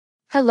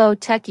Hello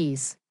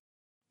techies.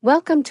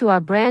 Welcome to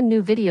our brand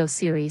new video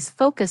series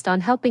focused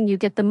on helping you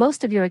get the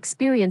most of your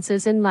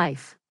experiences in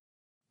life.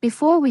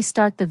 Before we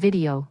start the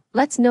video,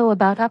 let's know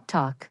about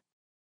Upptalk.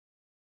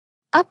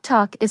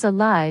 Upptalk is a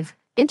live,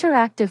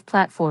 interactive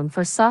platform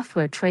for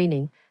software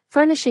training,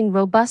 furnishing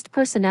robust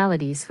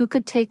personalities who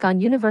could take on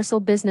universal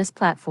business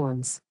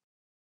platforms.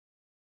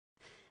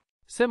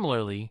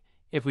 Similarly,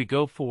 if we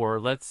go for,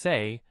 let's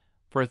say,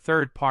 for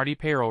third-party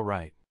payroll,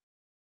 right?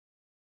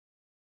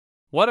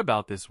 What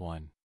about this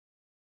one?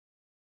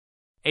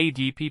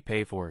 ADP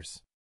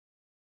Payforce.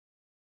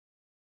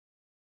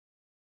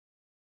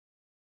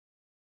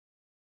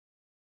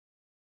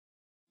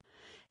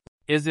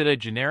 Is it a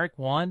generic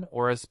one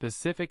or a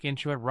specific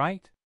instrument,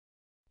 right?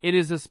 It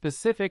is a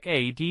specific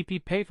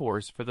ADP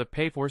Payforce for the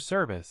Payforce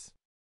service.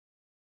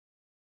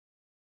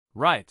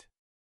 Right.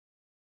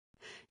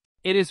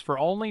 It is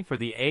only for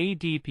the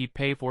ADP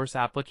Payforce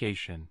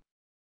application.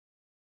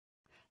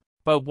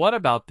 But what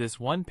about this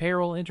one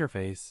payroll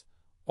interface,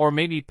 or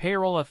maybe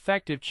payroll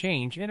effective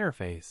change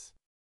interface?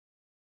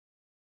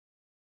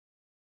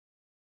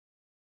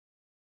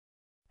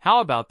 How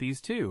about these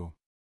two?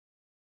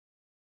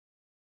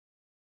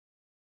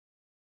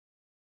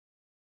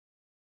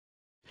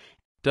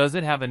 Does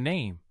it have a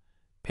name,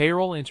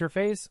 payroll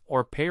interface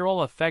or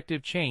payroll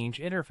effective change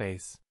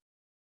interface?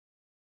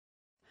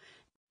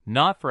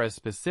 Not for a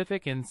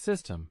specific end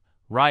system,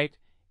 right?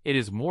 It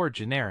is more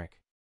generic.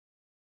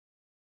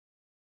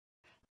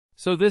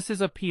 So this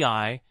is a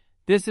PI,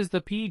 this is the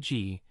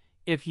PG.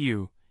 If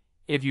you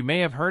may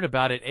have heard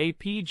about it,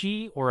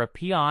 APG or a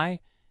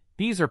PI,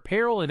 these are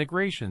payroll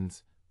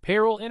integrations,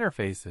 payroll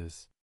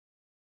interfaces.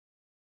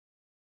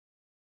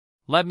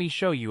 Let me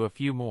show you a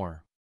few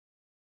more.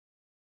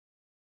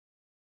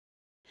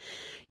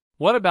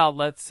 What about,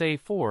 let's say,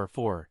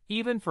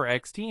 even for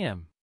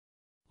XTM?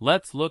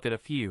 Let's look at a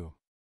few.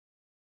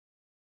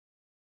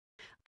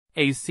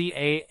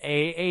 ACA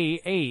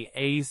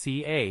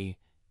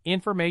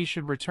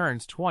Information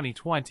Returns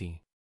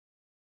 2020.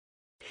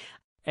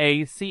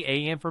 ACA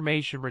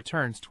Information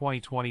Returns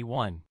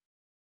 2021.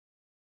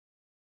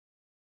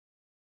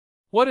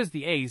 What is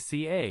the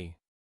ACA?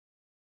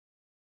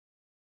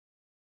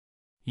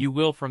 You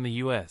will from the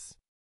US.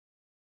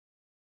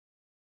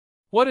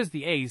 What is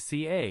the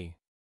ACA?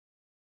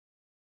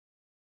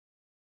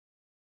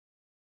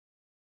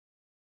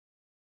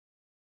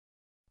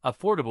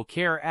 Affordable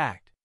Care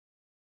Act.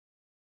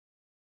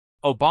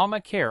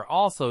 Obamacare,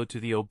 also to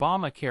the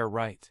Obamacare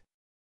right.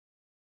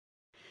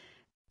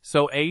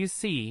 So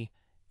ACA,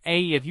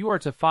 if you are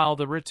to file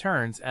the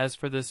returns as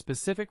for the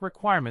specific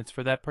requirements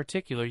for that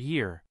particular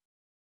year.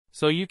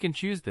 So you can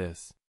choose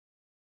this.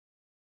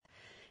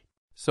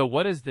 So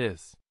what is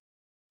this?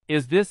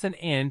 Is this an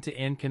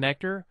end-to-end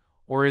connector,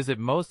 or is it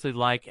mostly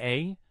like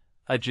a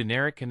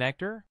generic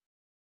connector?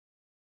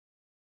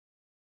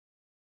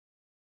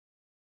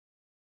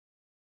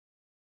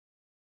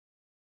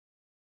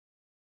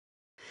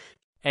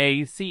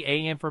 ACA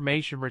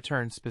Information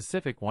Return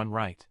specific one,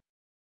 right?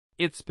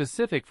 It's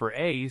specific for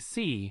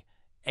ACA,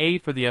 A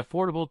for the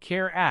Affordable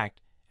Care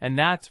Act, and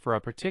that's for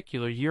a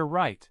particular year,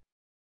 right?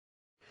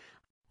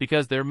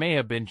 Because there may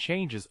have been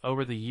changes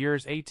over the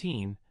years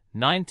 18,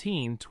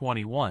 19,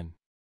 21.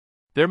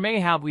 There may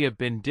have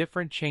been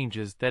different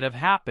changes that have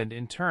happened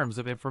in terms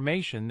of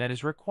information that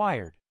is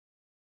required.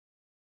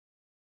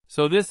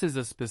 So this is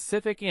a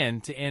specific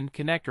end-to-end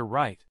connector,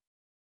 right?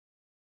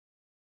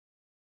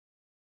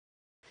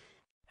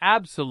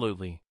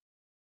 Absolutely.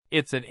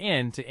 It's an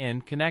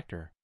end-to-end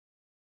connector.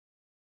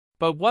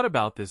 But what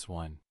about this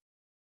one?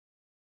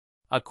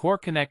 A core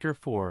connector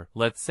for,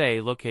 let's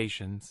say,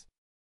 locations.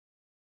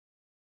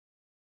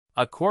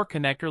 A core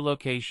connector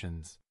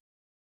locations.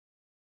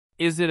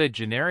 Is it a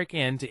generic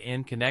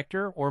end-to-end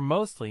connector or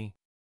mostly?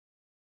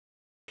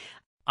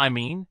 I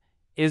mean,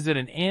 is it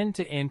an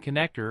end-to-end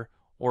connector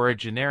or a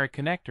generic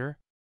connector?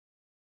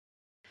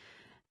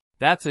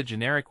 That's a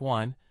generic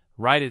one,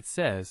 right? It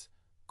says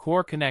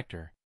core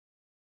connector.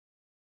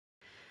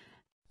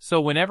 So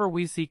whenever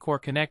we see core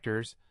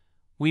connectors,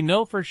 we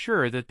know for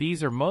sure that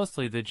these are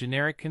mostly the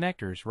generic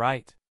connectors,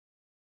 right?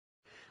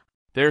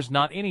 There's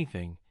not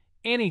anything,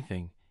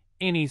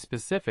 any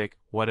specific,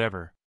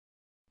 whatever.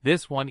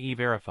 This one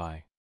E-Verify.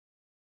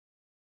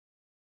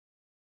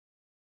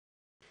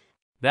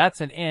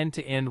 That's an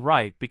end-to-end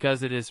right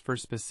because it is for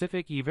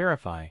specific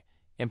E-Verify,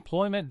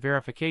 employment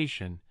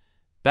verification,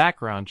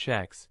 background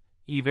checks,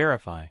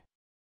 E-Verify.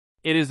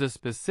 It is a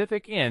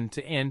specific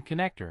end-to-end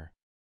connector.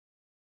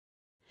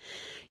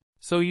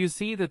 So you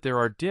see that there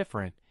are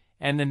different,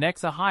 and the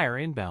next a higher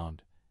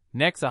inbound,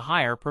 next a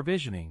higher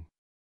provisioning.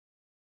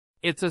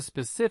 It's a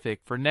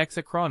specific for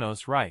Nexa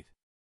Chronos, right?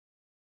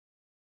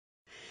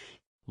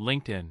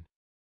 LinkedIn.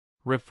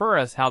 Refer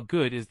us how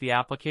good is the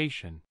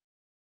application.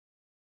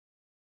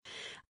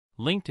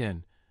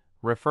 LinkedIn.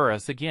 Refer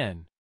us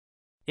again.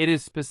 It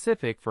is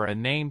specific for a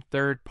named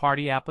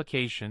third-party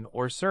application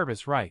or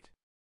service, right?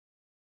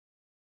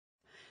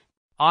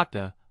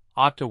 Okta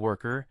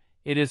Worker.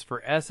 It is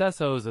for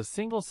SSOs, a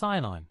single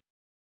sign-on.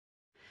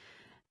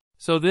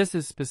 So this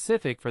is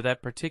specific for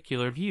that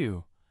particular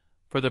view,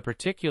 for the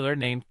particular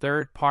named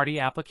third-party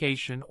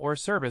application or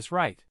service,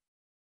 right?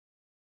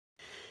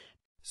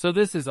 So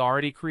this is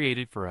already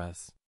created for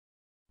us.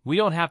 We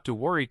don't have to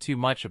worry too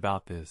much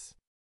about this.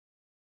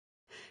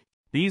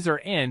 These are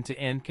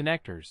end-to-end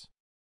connectors.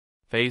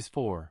 Phase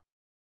 4.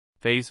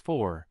 Phase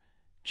 4.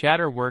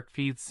 Chatter Work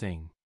Feed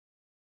Sing.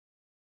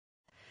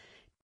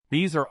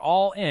 These are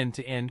all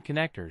end-to-end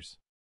connectors.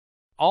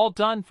 All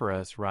done for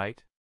us,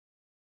 right?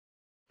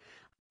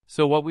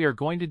 So what we are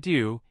going to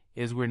do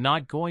is we're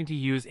not going to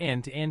use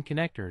end-to-end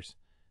connectors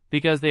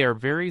because they are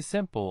very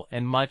simple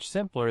and much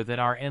simpler than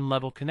our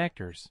end-level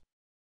connectors.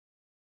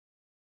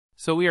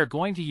 So we are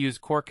going to use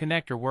Core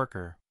Connector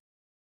Worker.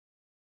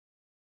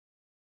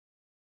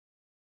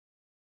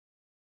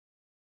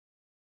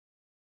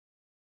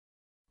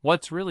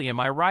 What's really am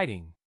I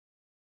writing?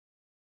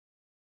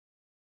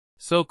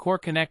 So Core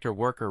Connector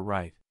Worker,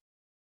 right?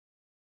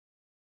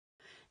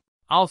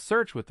 I'll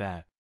search with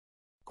that.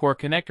 Core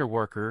Connector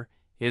Worker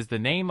is the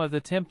name of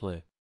the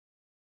template.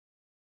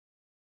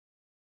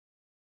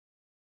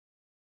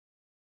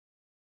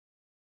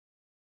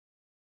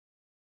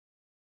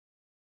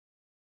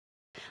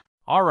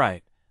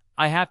 Alright,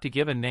 I have to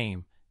give a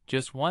name.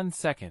 Just 1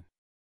 second.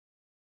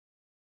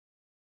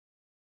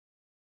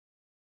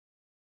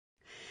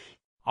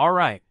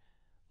 Alright,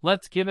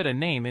 let's give it a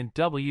name in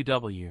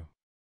WW.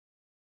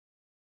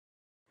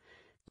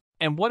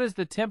 And what is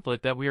the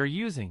template that we are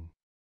using?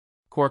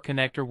 Core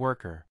Connector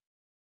Worker.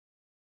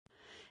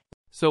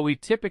 So we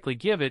typically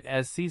give it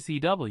as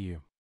CCW.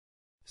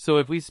 So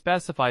if we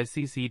specify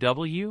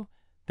CCW,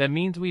 that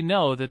means we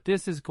know that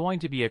this is going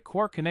to be a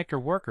Core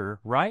Connector Worker,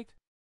 right?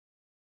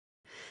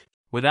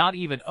 Without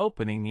even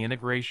opening the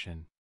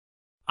integration.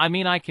 I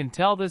mean, I can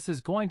tell this is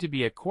going to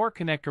be a Core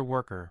Connector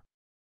Worker.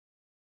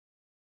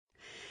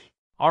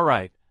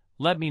 Alright,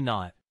 let me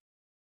not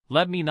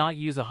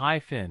use a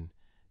hyphen,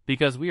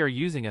 because we are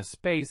using a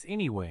space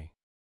anyway.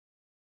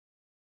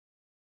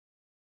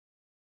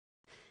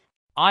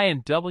 I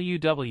and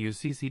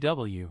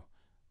WWCCW.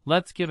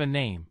 Let's give a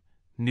name.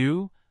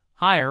 New,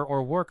 hire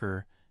or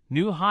worker,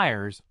 new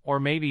hires or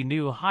maybe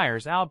new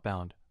hires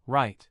outbound,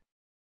 right?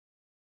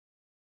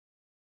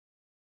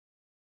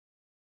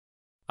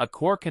 A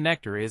core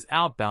connector is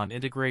outbound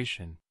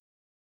integration.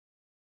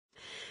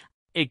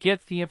 It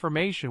gets the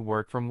information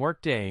work from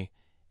Workday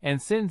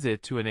and sends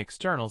it to an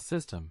external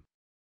system.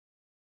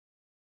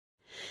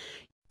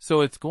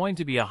 So it's going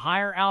to be a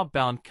hire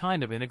outbound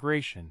kind of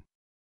integration.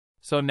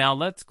 So now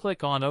let's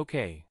click on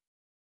OK.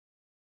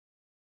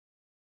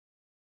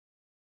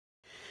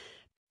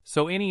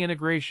 So any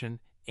integration,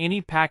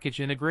 any package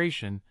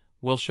integration,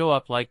 will show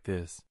up like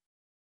this.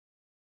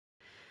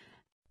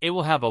 It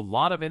will have a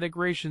lot of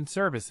integration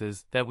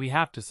services that we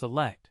have to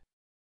select.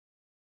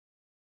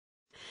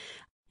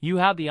 You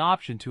have the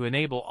option to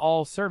enable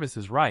all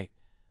services, right?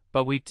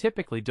 But we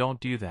typically don't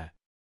do that.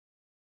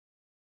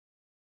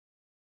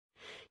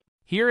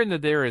 Here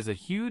there is a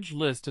huge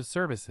list of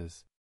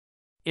services.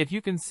 If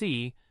you can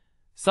see,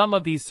 some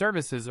of these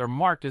services are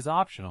marked as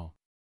optional.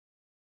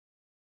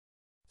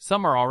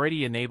 Some are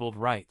already enabled,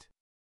 right?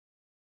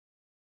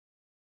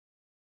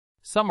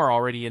 Some are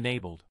already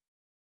enabled.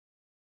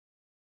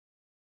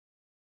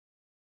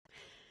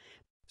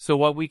 So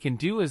what we can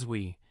do is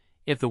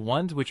if the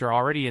ones which are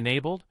already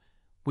enabled,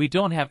 we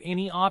don't have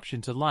any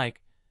option to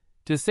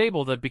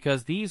disable them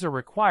because these are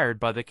required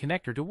by the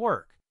connector to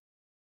work.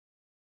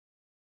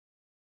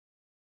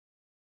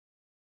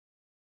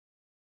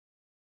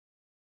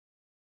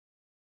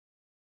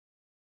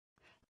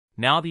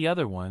 Now the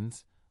other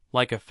ones,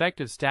 like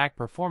Effective Stack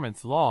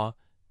Performance Law,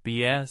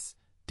 BS,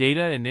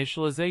 Data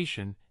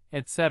Initialization,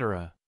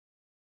 etc.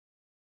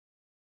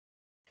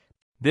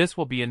 This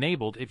will be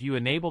enabled if you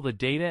enable the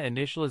Data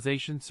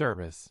Initialization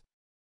service.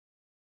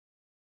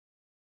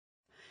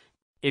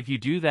 If you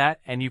do that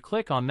and you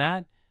click on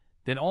that,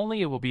 then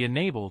only it will be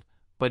enabled,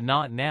 but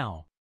not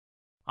now.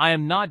 I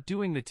am not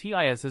doing the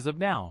TIS as of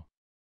now,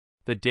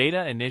 the Data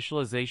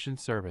Initialization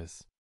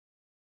service.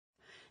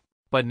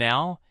 But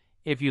now,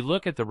 if you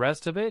look at the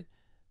rest of it,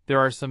 there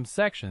are some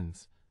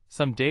sections,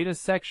 some data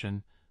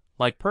section,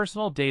 like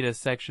personal data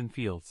section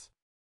fields.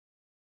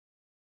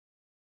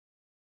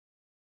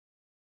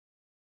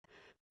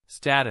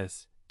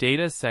 Status,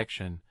 data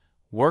section,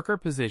 worker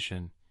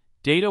position,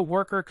 data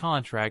worker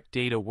contract,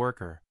 data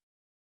worker,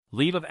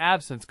 leave of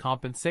absence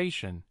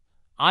compensation,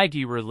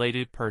 ID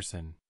related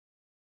person.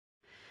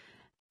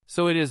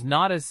 So it is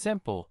not as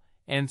simple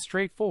and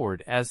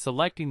straightforward as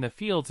selecting the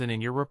fields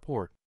in your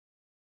report.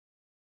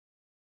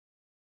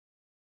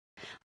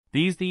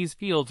 These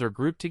fields are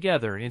grouped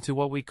together into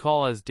what we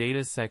call as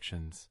data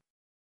sections.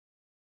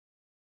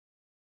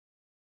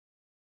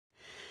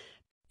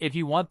 If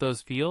you want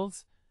those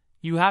fields,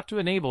 you have to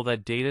enable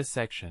that data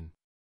section.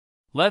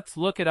 Let's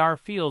look at our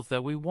fields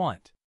that we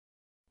want.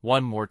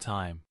 One more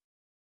time.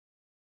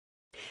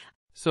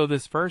 So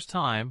this first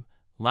time,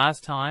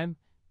 last time,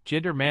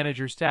 gender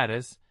manager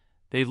status,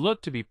 they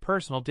look to be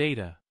personal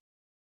data.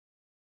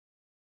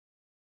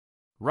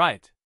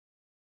 Right.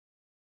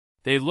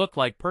 They look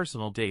like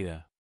personal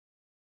data.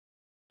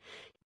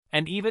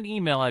 And even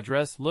email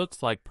address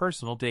looks like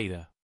personal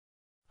data.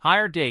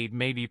 Hire date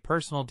may be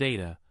personal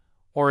data,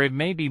 or it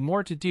may be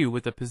more to do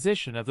with the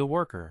position of the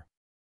worker.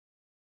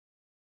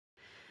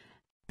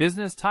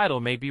 Business title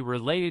may be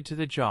related to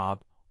the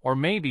job, or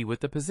maybe with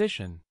the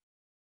position.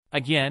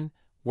 Again,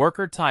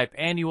 worker type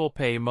annual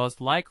pay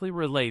most likely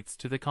relates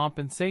to the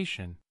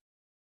compensation.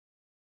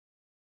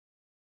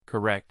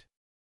 Correct.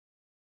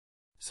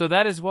 So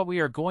that is what we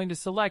are going to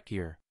select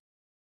here.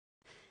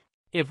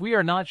 If we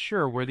are not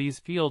sure where these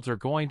fields are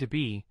going to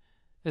be,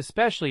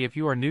 especially if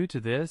you are new to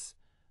this,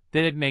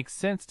 then it makes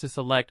sense to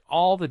select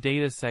all the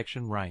data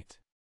section right.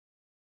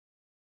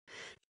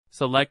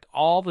 Select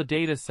all the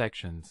data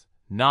sections,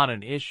 not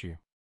an issue.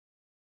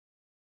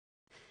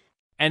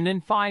 And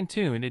then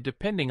fine-tune it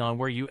depending on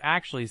where you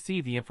actually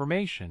see the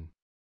information.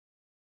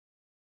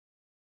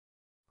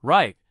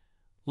 Right,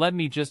 let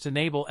me just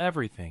enable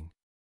everything.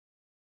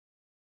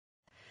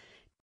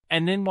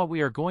 And then what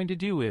we are going to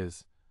do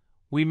is,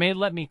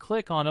 let me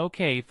click on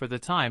OK for the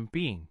time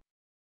being.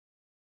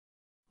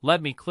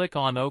 Let me click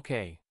on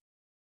OK.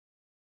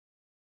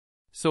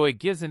 So it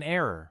gives an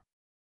error.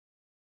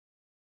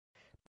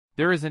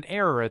 There is an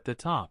error at the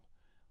top,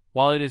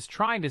 while it is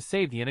trying to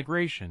save the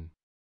integration.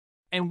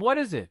 And what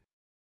is it?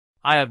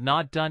 I have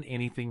not done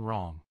anything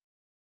wrong.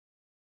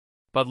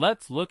 But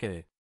let's look at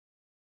it.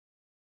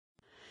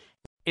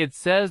 It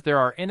says there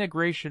are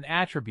integration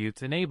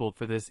attributes enabled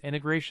for this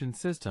integration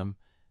system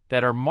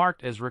that are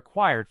marked as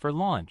required for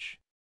launch.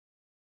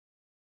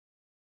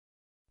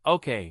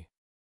 Okay.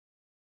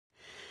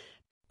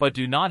 But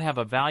do not have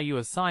a value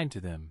assigned to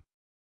them.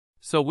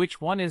 So which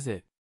one is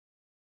it?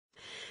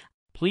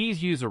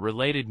 Please use a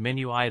related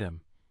menu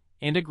item,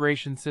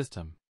 Integration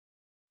System.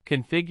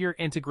 Configure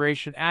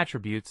integration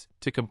attributes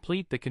to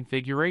complete the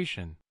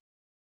configuration.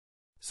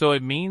 So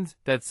it means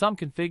that some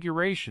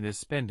configuration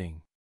is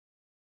pending.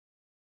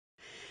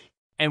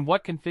 And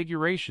what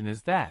configuration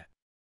is that?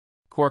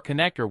 Core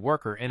Connector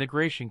Worker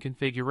Integration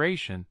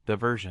Configuration, the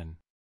version.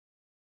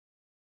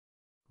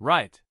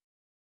 Right.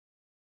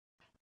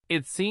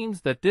 It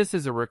seems that this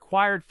is a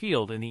required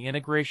field in the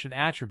integration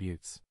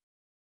attributes.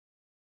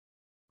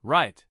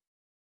 Right.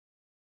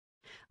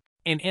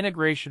 In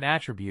integration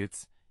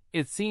attributes,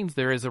 it seems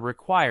there is a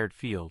required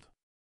field.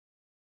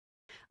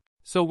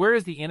 So where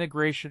is the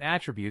integration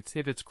attributes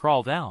if it's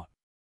crawled out?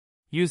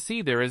 You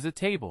see there is a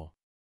table.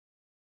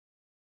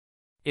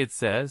 It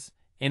says,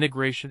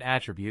 Integration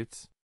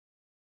Attributes.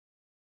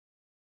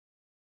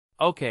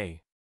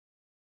 Okay.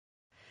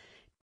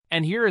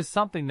 And here is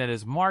something that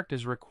is marked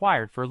as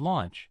required for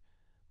launch,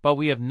 but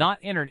we have not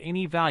entered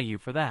any value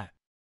for that.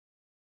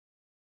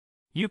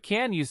 You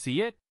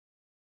see it?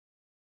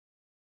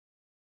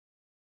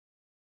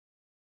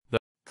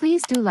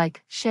 Please do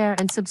like, share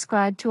and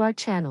subscribe to our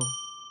channel.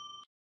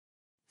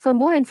 For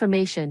more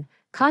information,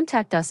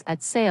 contact us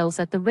at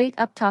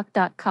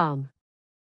sales@upptalk.com.